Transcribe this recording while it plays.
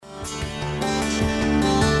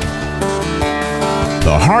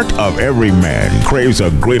The heart of every man craves a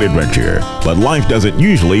great adventure, but life doesn't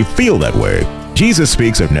usually feel that way. Jesus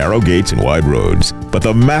speaks of narrow gates and wide roads, but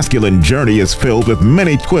the masculine journey is filled with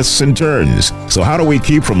many twists and turns. So how do we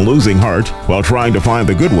keep from losing heart while trying to find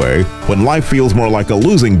the good way when life feels more like a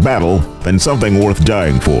losing battle than something worth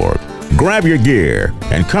dying for? Grab your gear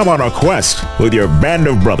and come on a quest with your band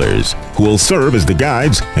of brothers who will serve as the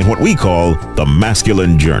guides in what we call the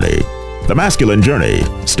masculine journey. The masculine journey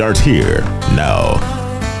starts here now.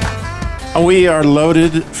 We are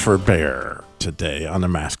loaded for bear today on the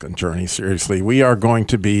masculine journey. Seriously, we are going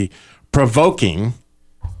to be provoking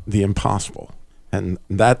the impossible. And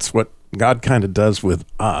that's what God kind of does with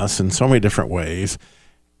us in so many different ways.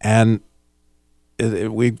 And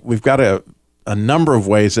we've got a number of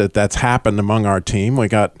ways that's happened among our team. We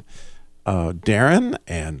got Darren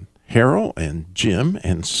and Harold and Jim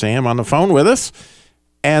and Sam on the phone with us.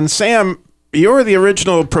 And Sam, you're the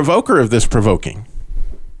original provoker of this provoking.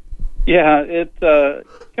 Yeah, it's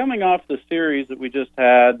coming off the series that we just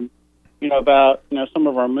had, about some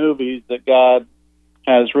of our movies that God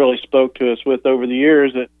has really spoke to us with over the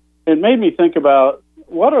years. It made me think about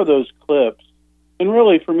what are those clips? And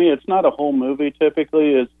really, for me, it's not a whole movie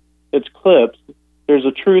typically. It's clips. There's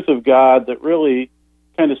a truth of God that really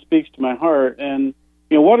kind of speaks to my heart. And,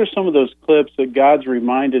 what are some of those clips that God's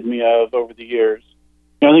reminded me of over the years?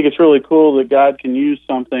 I think it's really cool that God can use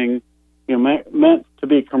something, meant to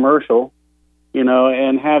be commercial,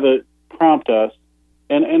 and have it prompt us.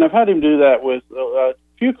 And I've had him do that with a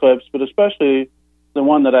few clips, but especially the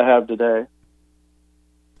one that I have today.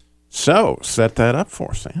 So, set that up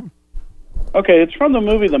for us, Sam. Okay, it's from the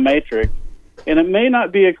movie The Matrix, and it may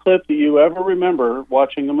not be a clip that you ever remember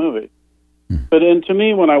watching the movie. But to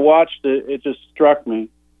me, when I watched it, it just struck me.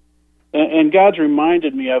 And God's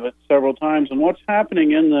reminded me of it several times. And what's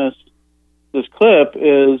happening in this clip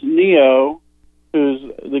is Neo, who's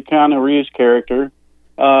the Keanu Reeves character,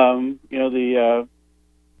 the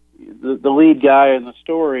lead guy in the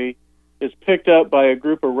story, is picked up by a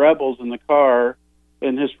group of rebels in the car,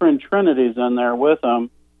 and his friend Trinity's in there with him,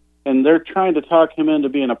 and they're trying to talk him into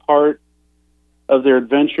being a part of their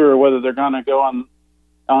adventure, or whether they're going to go on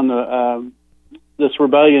this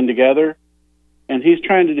rebellion together. And he's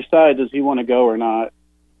trying to decide, does he want to go or not?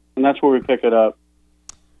 And that's where we pick it up.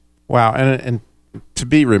 Wow, and to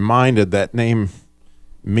be reminded that name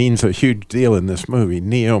means a huge deal in this movie.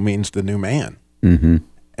 Neo means the new man. Mm-hmm.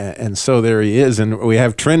 And so there he is, and we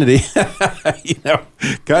have Trinity,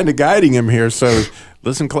 kind of guiding him here. So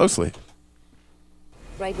listen closely.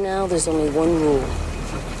 Right now, there's only one rule: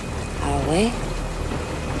 our way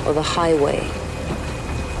or the highway.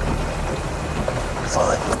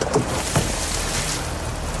 Fine.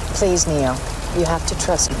 Please, Neo, you have to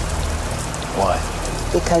trust me. Why?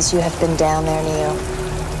 Because you have been down there, Neo.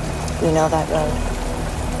 You know that road.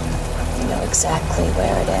 You know exactly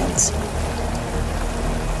where it ends.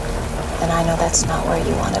 And I know that's not where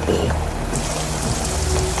you want to be.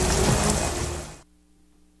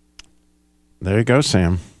 There you go,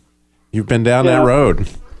 Sam. You've been down that road.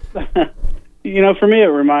 For me, it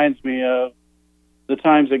reminds me of the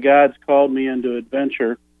times that God's called me into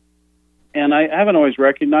adventure. And I haven't always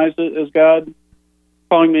recognized it as God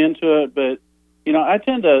calling me into it, but, I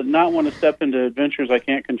tend to not want to step into adventures I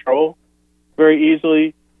can't control very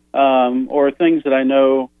easily, or things that I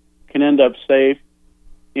know can end up safe,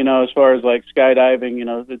 as far as like skydiving,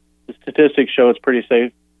 the statistics show it's pretty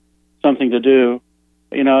safe, something to do,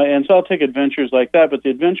 and so I'll take adventures like that, but the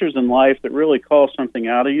adventures in life that really call something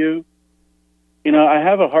out of you, I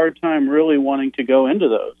have a hard time really wanting to go into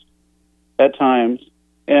those at times.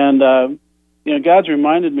 And, God's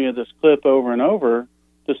reminded me of this clip over and over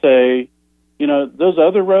to say, those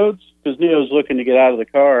other roads, because Neo's looking to get out of the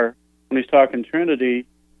car when he's talking Trinity,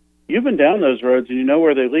 you've been down those roads and you know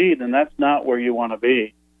where they lead, and that's not where you want to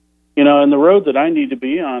be. And the road that I need to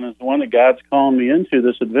be on is the one that God's calling me into,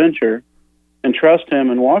 this adventure, and trust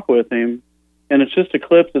him and walk with him. And it's just a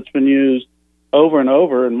clip that's been used over and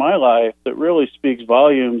over in my life that really speaks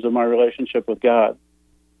volumes of my relationship with God.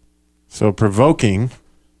 So provoking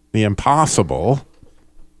the impossible.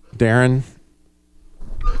 Darren,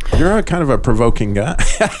 you're a kind of a provoking guy.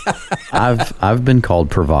 I've been called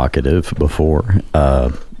provocative before.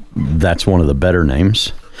 That's one of the better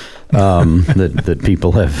names that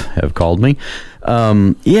people have called me. As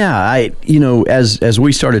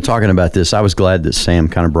we started talking about this, I was glad that Sam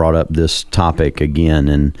kind of brought up this topic again,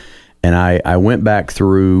 and I went back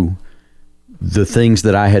through the things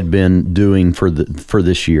that I had been doing for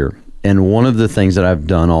this year. And one of the things that I've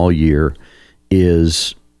done all year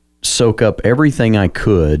is soak up everything I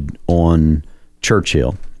could on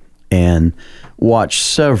Churchill and watched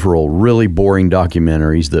several really boring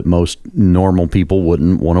documentaries that most normal people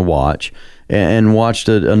wouldn't want to watch, and watched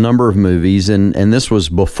a number of movies. And this was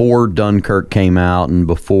before Dunkirk came out and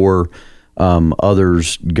before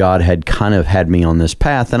others. God had kind of had me on this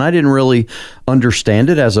path, and I didn't really understand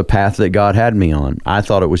it as a path that God had me on. I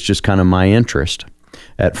thought it was just kind of my interest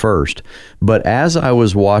at first. But as I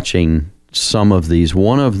was watching some of these,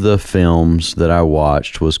 one of the films that I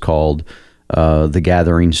watched was called The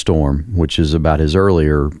Gathering Storm, which is about his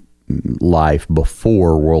earlier life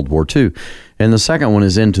before World War II. And the second one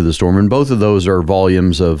is Into the Storm. And both of those are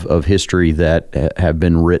volumes of history that have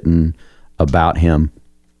been written about him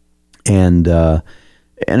and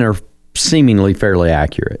are seemingly fairly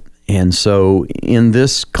accurate. And so in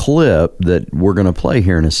this clip that we're going to play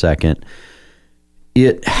here in a second,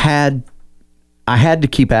 I had to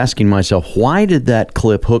keep asking myself, why did that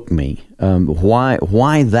clip hook me?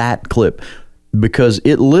 Why that clip? Because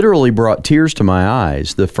it literally brought tears to my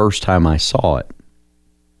eyes the first time I saw it.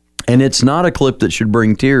 And it's not a clip that should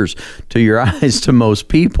bring tears to your eyes to most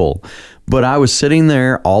people. But I was sitting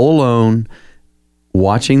there all alone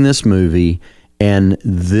watching this movie, and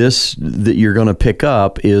this that you're going to pick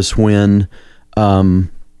up is when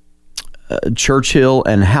Churchill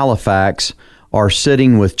and Halifax are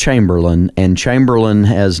sitting with Chamberlain, and Chamberlain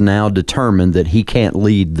has now determined that he can't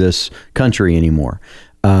lead this country anymore.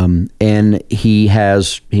 And he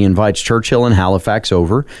invites Churchill and Halifax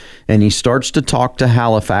over, and he starts to talk to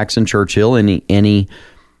Halifax and Churchill, and he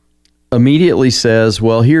immediately says,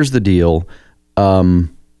 well, here's the deal.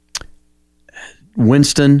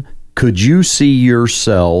 Winston, could you see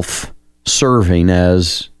yourself serving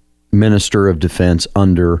as Minister of Defense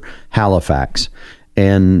under Halifax?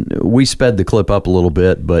 And we sped the clip up a little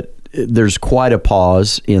bit, but there's quite a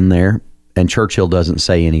pause in there, and Churchill doesn't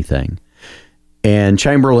say anything. And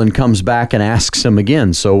Chamberlain comes back and asks him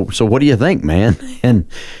again, so what do you think, man? And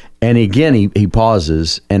again, he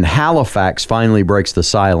pauses, and Halifax finally breaks the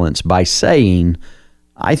silence by saying,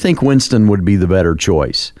 I think Winston would be the better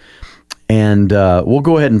choice. And we'll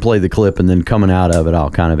go ahead and play the clip, and then coming out of it, I'll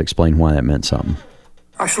kind of explain why that meant something.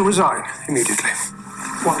 I shall resign immediately.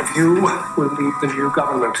 One of you will lead the new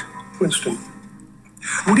government, Winston.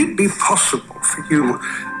 Would it be possible for you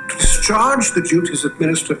to discharge the duties of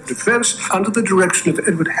Minister of Defence under the direction of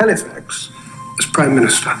Edward Halifax as Prime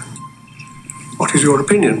Minister? What is your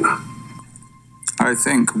opinion? I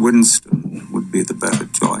think Winston would be the better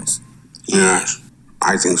choice. Yes,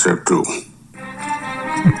 I think so too.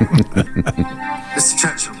 Mr.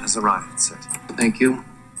 Churchill has arrived, sir. Thank you.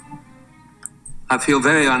 I feel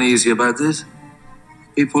very uneasy about this.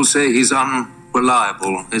 People say he's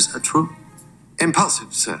unreliable. Is that true?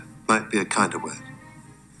 Impulsive, sir, might be a kinder word.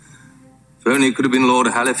 If only it could have been Lord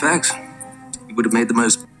Halifax, he would have made the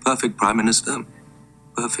most perfect Prime Minister.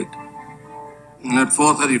 Perfect. At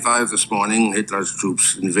 4:35 this morning, Hitler's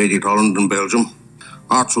troops invaded Holland and Belgium.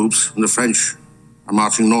 Our troops and the French are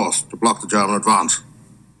marching north to block the German advance.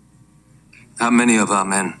 How many of our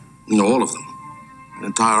men? All of them. The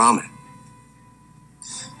entire army.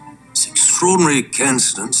 It's an extraordinary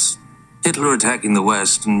coincidence. Hitler attacking the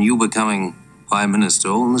West and you becoming Prime Minister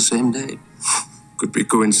all on the same day. Could be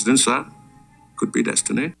coincidence, sir. Could be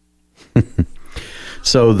destiny.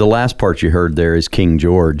 So the last part you heard there is King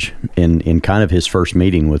George in kind of his first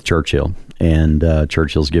meeting with Churchill. And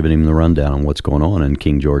Churchill's giving him the rundown on what's going on. And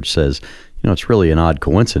King George says, it's really an odd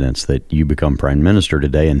coincidence that you become Prime Minister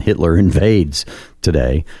today and Hitler invades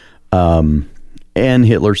today. And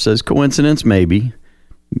Hitler says, coincidence, maybe.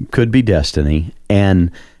 Could be destiny. And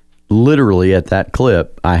literally at that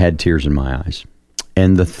clip, I had tears in my eyes.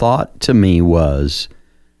 And the thought to me was,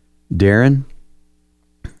 Darren,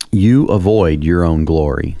 you avoid your own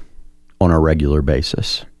glory on a regular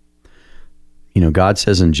basis. God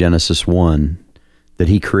says in Genesis 1 that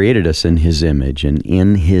he created us in his image, and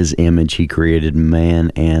in his image he created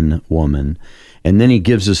man and woman. And then he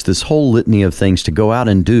gives us this whole litany of things to go out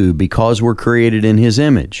and do because we're created in his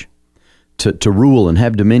image, to rule and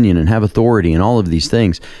have dominion and have authority and all of these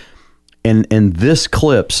things. And this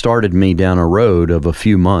clip started me down a road of a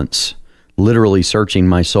few months, literally searching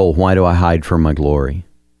my soul. Why do I hide from my glory?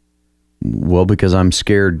 Well, because I'm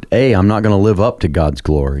scared, I'm not going to live up to God's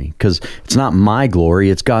glory, because it's not my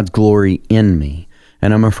glory, it's God's glory in me.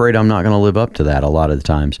 And I'm afraid I'm not going to live up to that a lot of the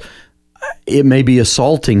times. It may be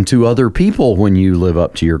assaulting to other people when you live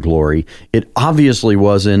up to your glory. It obviously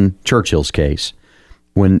was in Churchill's case.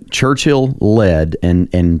 When Churchill led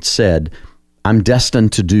and said, I'm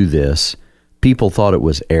destined to do this, people thought it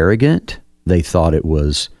was arrogant. They thought it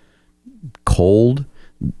was cold.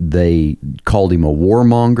 They called him a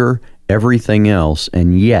warmonger, everything else.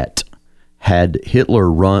 And yet, had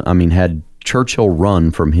Churchill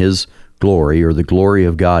run from his glory or the glory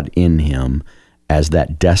of God in him as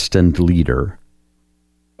that destined leader,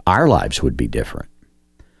 our lives would be different.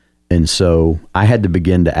 And so I had to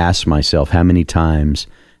begin to ask myself, how many times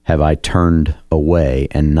have I turned away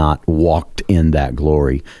and not walked in that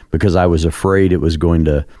glory because I was afraid it was going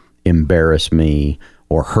to embarrass me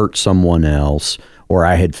or hurt someone else, or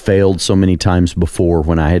I had failed so many times before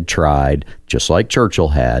when I had tried, just like Churchill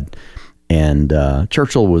had. And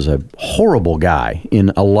Churchill was a horrible guy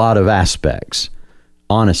in a lot of aspects.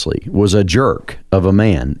 Honestly, was a jerk of a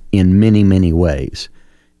man in many, many ways,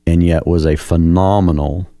 and yet was a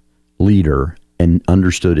phenomenal leader and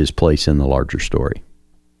understood his place in the larger story.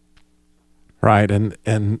 Right,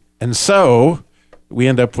 and so we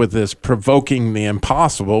end up with this provoking the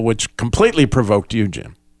impossible, which completely provoked you,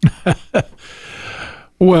 Jim.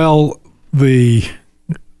 Well,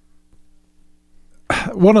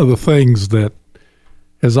 one of the things that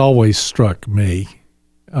has always struck me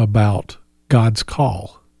about God's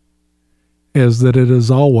call is that it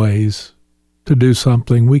is always to do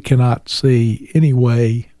something we cannot see any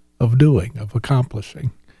way of doing, of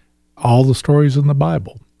accomplishing. All the stories in the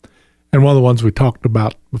Bible. And one of the ones we talked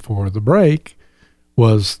about before the break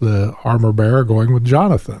was the armor bearer going with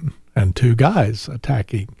Jonathan and two guys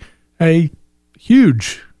attacking a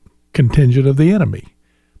huge contingent of the enemy.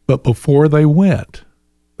 But before they went,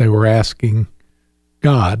 they were asking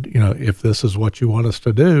God, if this is what you want us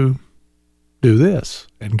to do this.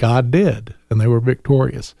 And God did, and they were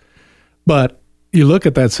victorious. But you look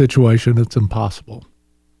at that situation, it's impossible.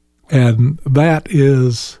 And that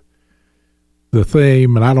is the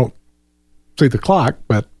theme, and I don't see the clock,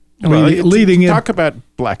 but leading in. Talk about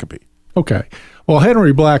Blackaby. Okay. Well,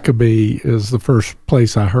 Henry Blackaby is the first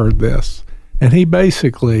place I heard this. And he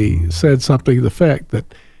basically said something to the effect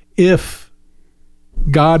that if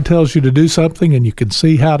God tells you to do something and you can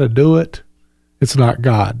see how to do it, it's not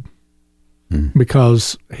God.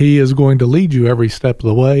 Because he is going to lead you every step of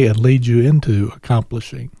the way and lead you into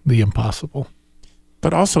accomplishing the impossible.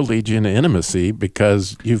 But also lead you into intimacy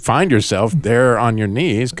because you find yourself there on your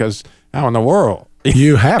knees because how in the world?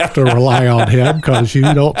 You have to rely on him because you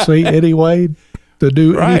don't see any way to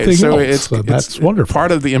do anything else. So that's wonderful.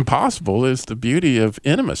 Part of the impossible is the beauty of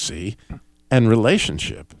intimacy and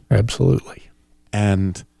relationship. Absolutely.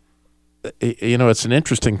 And, it's an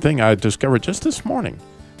interesting thing I discovered just this morning,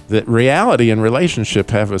 that reality and relationship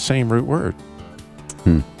have the same root word.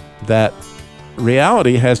 That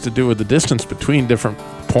reality has to do with the distance between different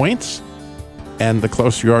points, and the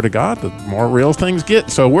closer you are to God, the more real things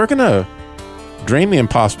get. So we're going to dream the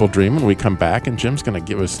impossible dream when we come back, and Jim's going to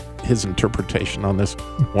give us his interpretation on this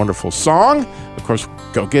wonderful song. Of course,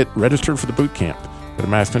 go get registered for the boot camp. Go to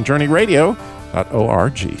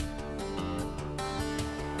masculinejourneyradio.org.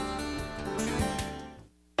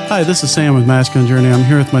 Hi, this is Sam with Masculine Journey. I'm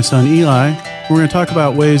here with my son Eli. We're going to talk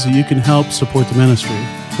about ways that you can help support the ministry.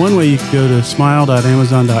 One way, you can go to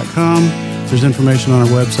smile.amazon.com. There's information on our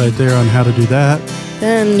website there on how to do that.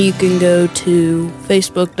 Then you can go to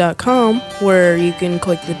facebook.com where you can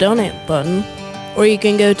click the donate button, or you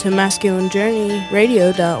can go to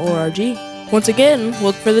masculinejourneyradio.org. Once again,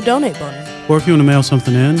 look for the donate button. Or if you want to mail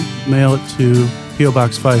something in, mail it to P.O.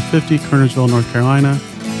 Box 550, Kernersville, North Carolina,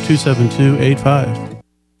 27285.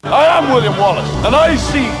 I am William Wallace, and I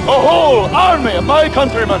see a whole army of my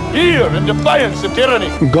countrymen here in defiance of tyranny.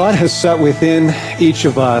 God has set within each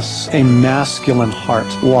of us a masculine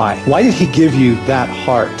heart. Why? Why did he give you that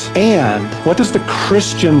heart? And what does the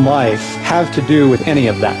Christian life have to do with any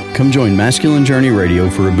of that? Come join Masculine Journey Radio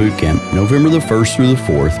for a boot camp, November the 1st through the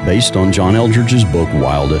 4th, based on John Eldridge's book,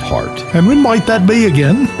 Wild at Heart. And when might that be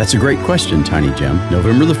again? That's a great question, Tiny Jim.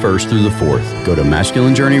 November the 1st through the 4th. Go to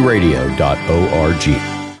masculinejourneyradio.org.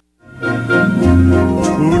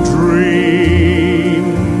 To dream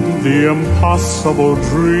the impossible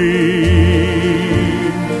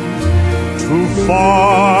dream, to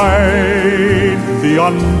fight the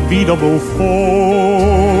unbeatable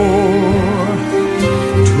foe,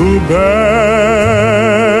 to bear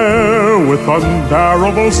with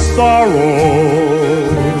unbearable sorrow,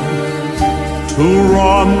 to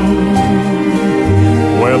run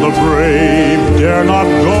where the brave dare not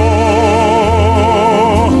go,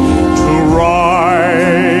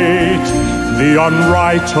 the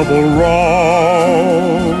unrightable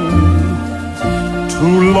wrong, to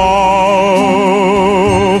love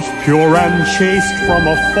pure and chaste from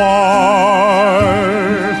afar,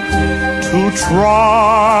 to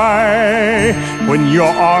try when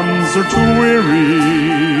your arms are too weary,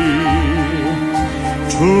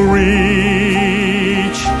 to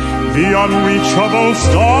reach the unreachable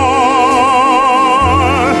star.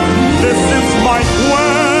 This is my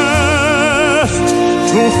quest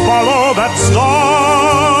to follow that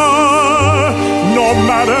star, no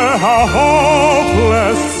matter how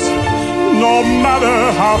hopeless, no matter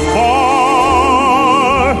how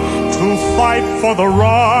far, to fight for the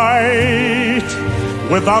right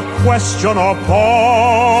without question or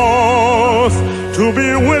pause, to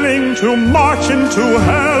be willing to march into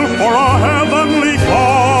hell for a heavenly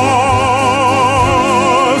cause.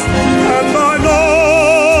 And I know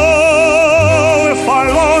if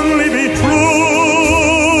I'll only be true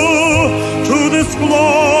to this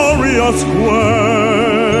glorious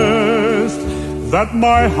quest, that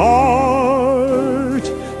my heart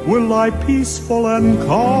will lie peaceful and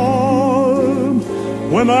calm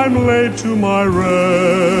when I'm laid to my rest.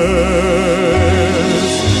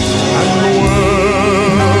 And the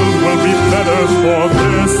world will be better for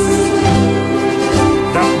this,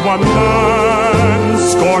 that one man,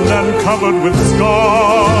 scorned and covered with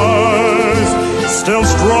scars, still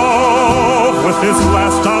strove with his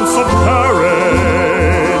last ounce of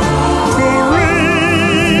courage to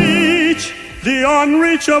reach the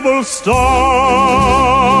unreachable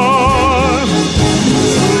star.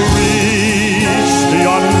 The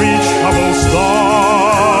unreachable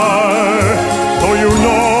star, though you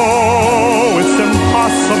know it's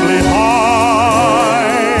impossibly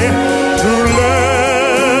high, to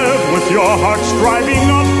live with your heart striving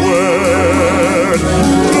upward,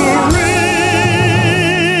 to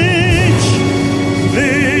reach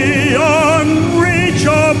the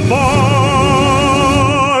unreachable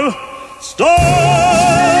star.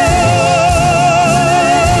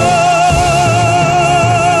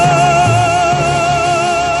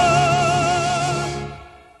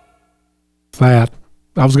 That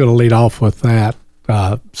I was going to lead off with that,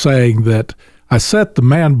 saying that I set the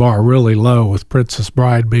man bar really low with Princess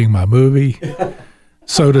Bride being my movie.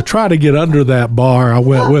 So to try to get under that bar, I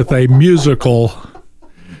went with a musical,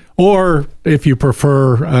 or if you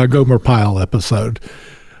prefer, a Gomer Pyle episode.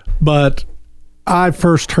 But I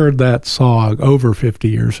first heard that song over 50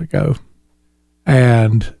 years ago,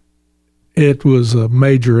 and it was a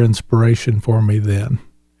major inspiration for me then,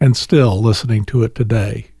 and still listening to it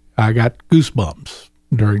today. I got goosebumps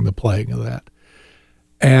during the playing of that.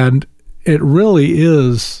 And it really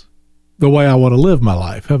is the way I want to live my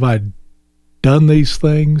life. Have I done these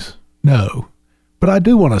things? No. But I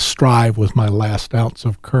do want to strive with my last ounce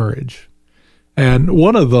of courage. And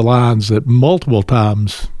one of the lines that multiple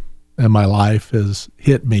times in my life has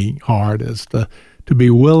hit me hard is to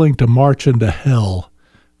be willing to march into hell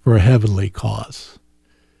for a heavenly cause.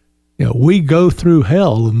 You know, we go through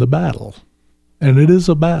hell in the battle. And it is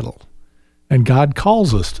a battle, and God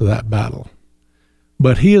calls us to that battle.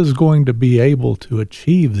 But he is going to be able to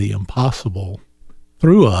achieve the impossible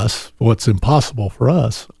through us, what's impossible for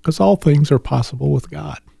us, because all things are possible with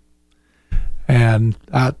God. And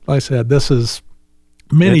like I said, this is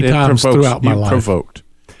many times throughout my life. Provoked.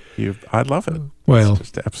 I love it. Well, it's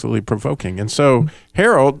just absolutely provoking. And so,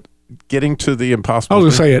 Harold, getting to the impossible. I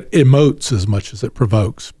was going to say it emotes as much as it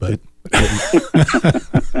provokes, but...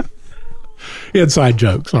 Inside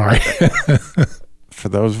joke, sorry. For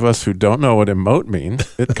those of us who don't know what emote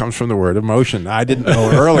means, it comes from the word emotion. I didn't know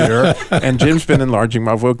earlier, and Jim's been enlarging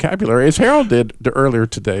my vocabulary, as Harold did earlier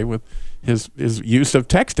today with his use of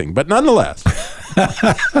texting. But nonetheless,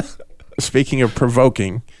 speaking of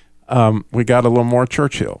provoking, we got a little more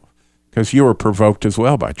Churchill, because you were provoked as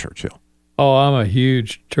well by Churchill. Oh, I'm a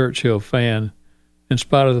huge Churchill fan, in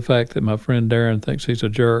spite of the fact that my friend Darren thinks he's a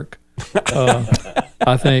jerk.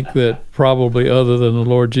 I think that probably other than the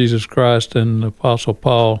Lord Jesus Christ and the Apostle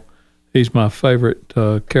Paul, he's my favorite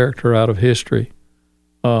character out of history.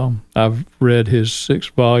 I've read his 6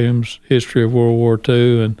 volumes, History of World War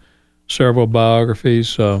II, and several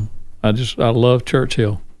biographies. I love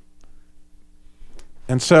Churchill.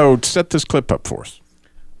 And so set this clip up for us.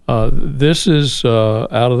 This is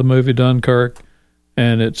out of the movie Dunkirk,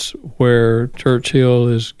 and it's where Churchill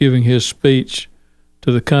is giving his speech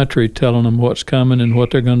to the country, telling them what's coming and what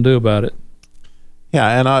they're going to do about it.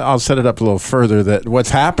 Yeah, and I'll set it up a little further that what's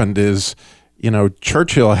happened is,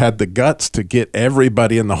 Churchill had the guts to get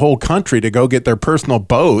everybody in the whole country to go get their personal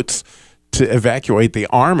boats to evacuate the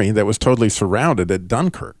army that was totally surrounded at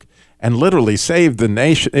Dunkirk and literally save the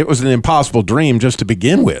nation. It was an impossible dream just to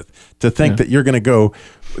begin with, to think that you're going to go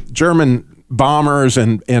German bombers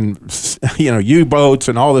and U-boats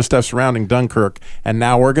and all this stuff surrounding Dunkirk, and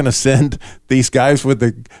now we're going to send these guys with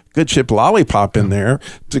the good ship Lollipop in there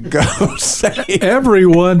to go save.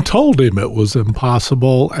 Everyone told him it was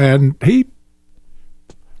impossible, and he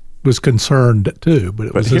was concerned too.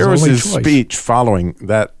 But was here was his choice. Speech following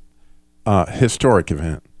that historic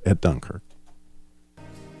event at Dunkirk.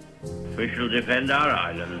 we shall defend our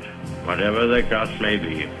island, whatever the cost may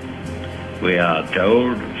be. We are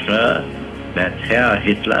told, sir, that Herr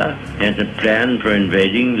Hitler has a plan for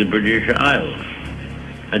invading the British Isles.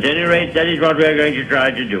 At any rate, that is what we are going to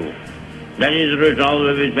try to do. That is the resolve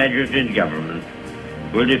of His Majesty's government.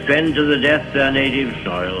 We'll defend to the death their native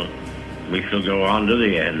soil. We shall go on to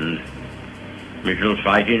the end. We shall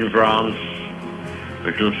fight in France.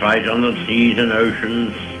 We shall fight on the seas and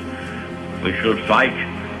oceans. We shall fight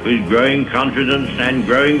with growing confidence and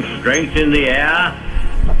growing strength in the air.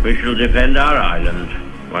 We shall defend our island,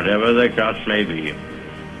 whatever the cost may be.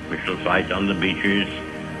 We shall fight on the beaches.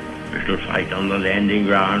 We shall fight on the landing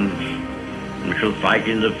grounds. We shall fight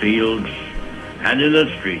in the fields and in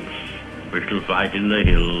the streets. We shall fight in the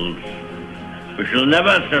hills. We shall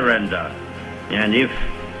never surrender. And if,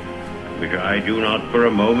 which I do not for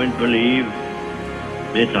a moment believe,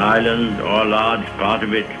 this island or a large part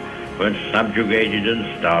of it were subjugated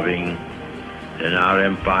and starving, then our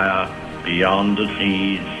empire beyond the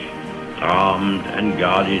seas, armed and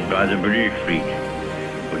guarded by the British fleet,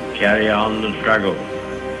 would carry on the struggle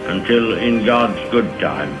until, in God's good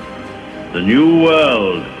time, the new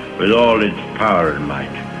world, with all its power and might,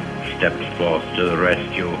 steps forth to the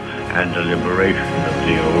rescue and the liberation of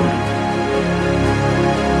the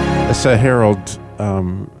old. So, Harold,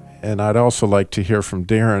 and I'd also like to hear from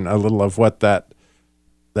Darren a little of what that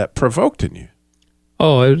provoked in you.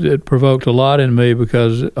 Oh, it provoked a lot in me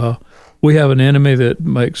because we have an enemy that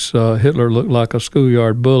makes Hitler look like a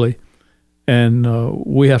schoolyard bully, and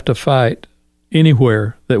we have to fight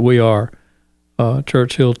anywhere that we are.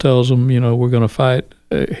 Churchill tells them, we're going to fight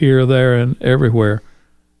here, there, and everywhere,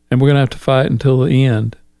 and we're going to have to fight until the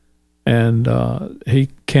end. And he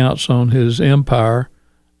counts on his empire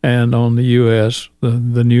and on the U.S.,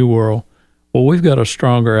 the New World. Well, we've got a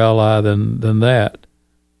stronger ally than that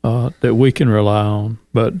we can rely on.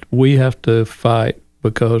 But we have to fight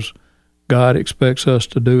because God expects us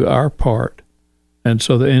to do our part. And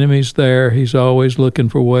so the enemy's there. He's always looking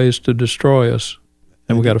for ways to destroy us,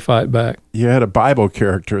 and we got to fight back. You had a Bible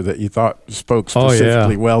character that you thought spoke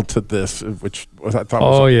specifically well to this, which I thought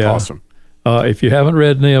was awesome. If you haven't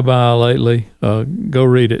read Nehemiah lately, go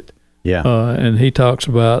read it. Yeah. And he talks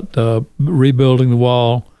about rebuilding the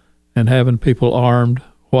wall and having people armed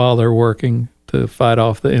while they're working to fight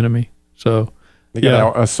off the enemy. So, you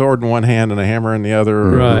got a sword in one hand and a hammer in the other,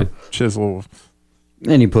 right? Chisel.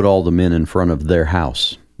 And he put all the men in front of their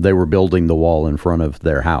house. They were building the wall in front of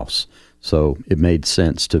their house. So it made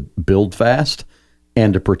sense to build fast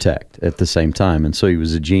and to protect at the same time. And so he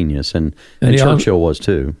was a genius, and Churchill was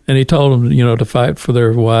too. And he told them, to fight for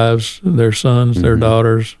their wives, their sons, their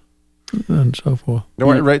daughters, and so forth.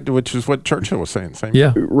 Right, which is what Churchill was saying. Same.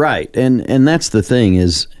 Yeah. Right. And that's the thing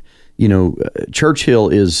is, Churchill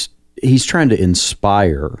he's trying to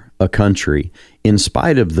inspire a country in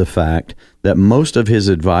spite of the fact that most of his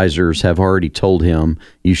advisors have already told him,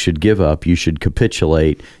 you should give up, you should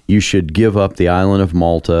capitulate, you should give up the island of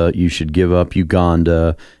Malta, you should give up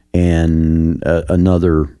Uganda and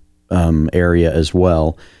another area as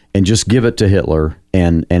well, and just give it to Hitler.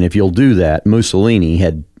 And if you'll do that, Mussolini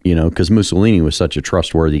had, because Mussolini was such a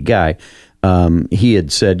trustworthy guy, he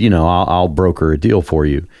had said, I'll broker a deal for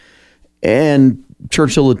you. And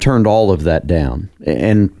Churchill had turned all of that down,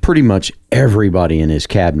 and pretty much everybody in his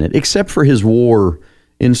cabinet, except for his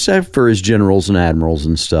generals and admirals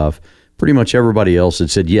and stuff, pretty much everybody else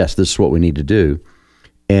had said, yes, this is what we need to do.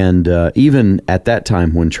 And even at that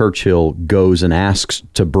time, when Churchill goes and asks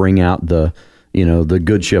to bring out the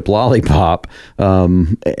good ship Lollipop,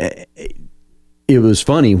 it was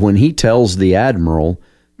funny when he tells the admiral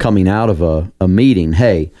coming out of a meeting,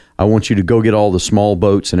 hey, I want you to go get all the small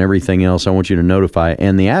boats and everything else. I want you to notify.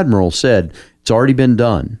 And the admiral said, it's already been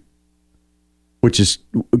done, which is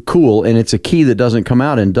cool. And it's a key that doesn't come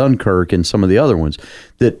out in Dunkirk and some of the other ones,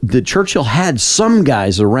 that Churchill had some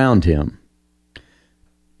guys around him,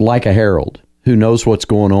 like a Harold, who knows what's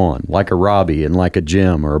going on, like a Robbie and like a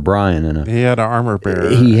Jim or a Brian. He had an armor bearer.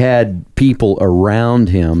 He had people around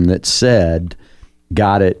him that said,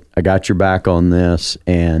 got it, I got your back on this,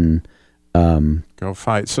 and go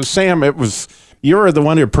fight. So, Sam, you're the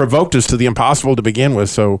one who provoked us to the impossible to begin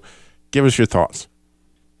with, so give us your thoughts.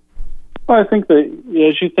 Well, I think that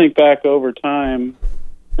as you think back over time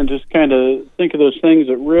and just kind of think of those things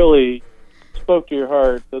that really spoke to your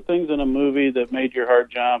heart, the things in a movie that made your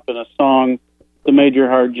heart jump and a song that made your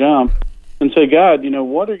heart jump, and say, God,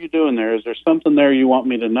 what are you doing there? Is there something there you want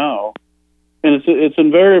me to know? And it's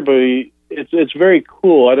invariably, it's very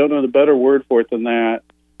cool. I don't know the better word for it than that,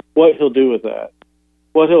 what he'll do with that,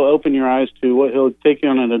 what he'll open your eyes to, what he'll take you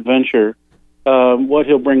on an adventure, what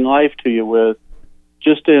he'll bring life to you with.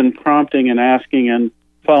 just in prompting and asking and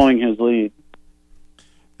following his lead.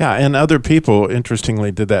 Yeah, and other people,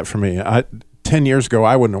 interestingly, did that for me. 10 years ago,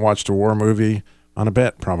 I wouldn't have watched a war movie on a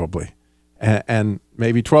bet, probably, and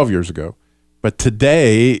maybe 12 years ago. But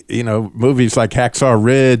today, you know, movies like Hacksaw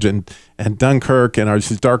Ridge and Dunkirk and Our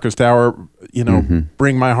Darkest Hour, you know,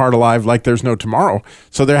 bring my heart alive like there's no tomorrow.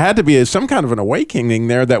 So there had to be some kind of an awakening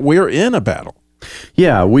there that we're in a battle.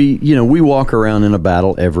 Yeah, we walk around in a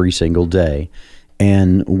battle every single day,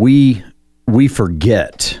 and we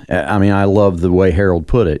forget. I mean, I love the way Harold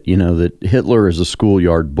put it, you know, that Hitler is a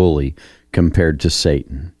schoolyard bully compared to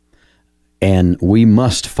Satan. And we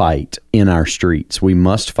must fight in our streets. We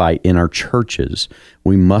must fight in our churches.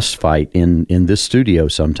 We must fight in this studio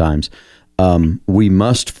sometimes. We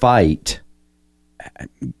must fight.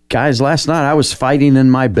 Guys, last night I was fighting in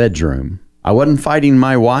my bedroom. I wasn't fighting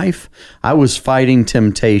my wife. I was fighting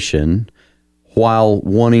temptation while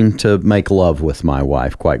wanting to make love with my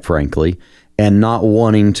wife, quite frankly, and not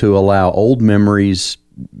wanting to allow old memories,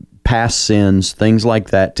 past sins, things like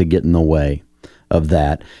that to get in the way of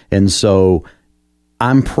that. And so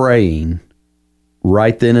I'm praying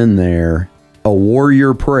right then and there a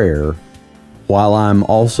warrior prayer while I'm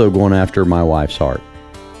also going after my wife's heart.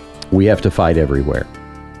 We have to fight everywhere.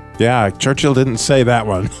 Yeah, Churchill didn't say that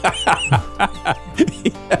one.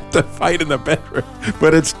 You have to fight in the bedroom.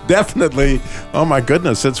 But it's definitely, oh my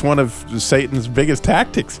goodness, it's one of Satan's biggest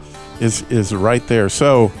tactics is right there.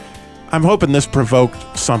 So I'm hoping this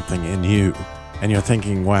provoked something in you. And you're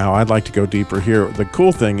thinking, wow, I'd like to go deeper here. The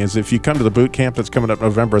cool thing is if you come to the boot camp that's coming up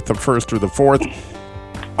November the 1st through the 4th,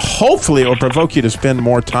 hopefully it will provoke you to spend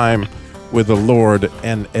more time with the Lord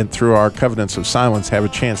and through our covenants of silence have a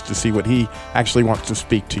chance to see what he actually wants to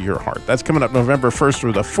speak to your heart. That's coming up November 1st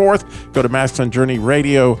through the 4th. Go to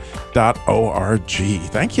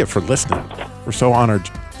masculinejourneyradio.org. Thank you for listening. We're so honored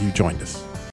you joined us.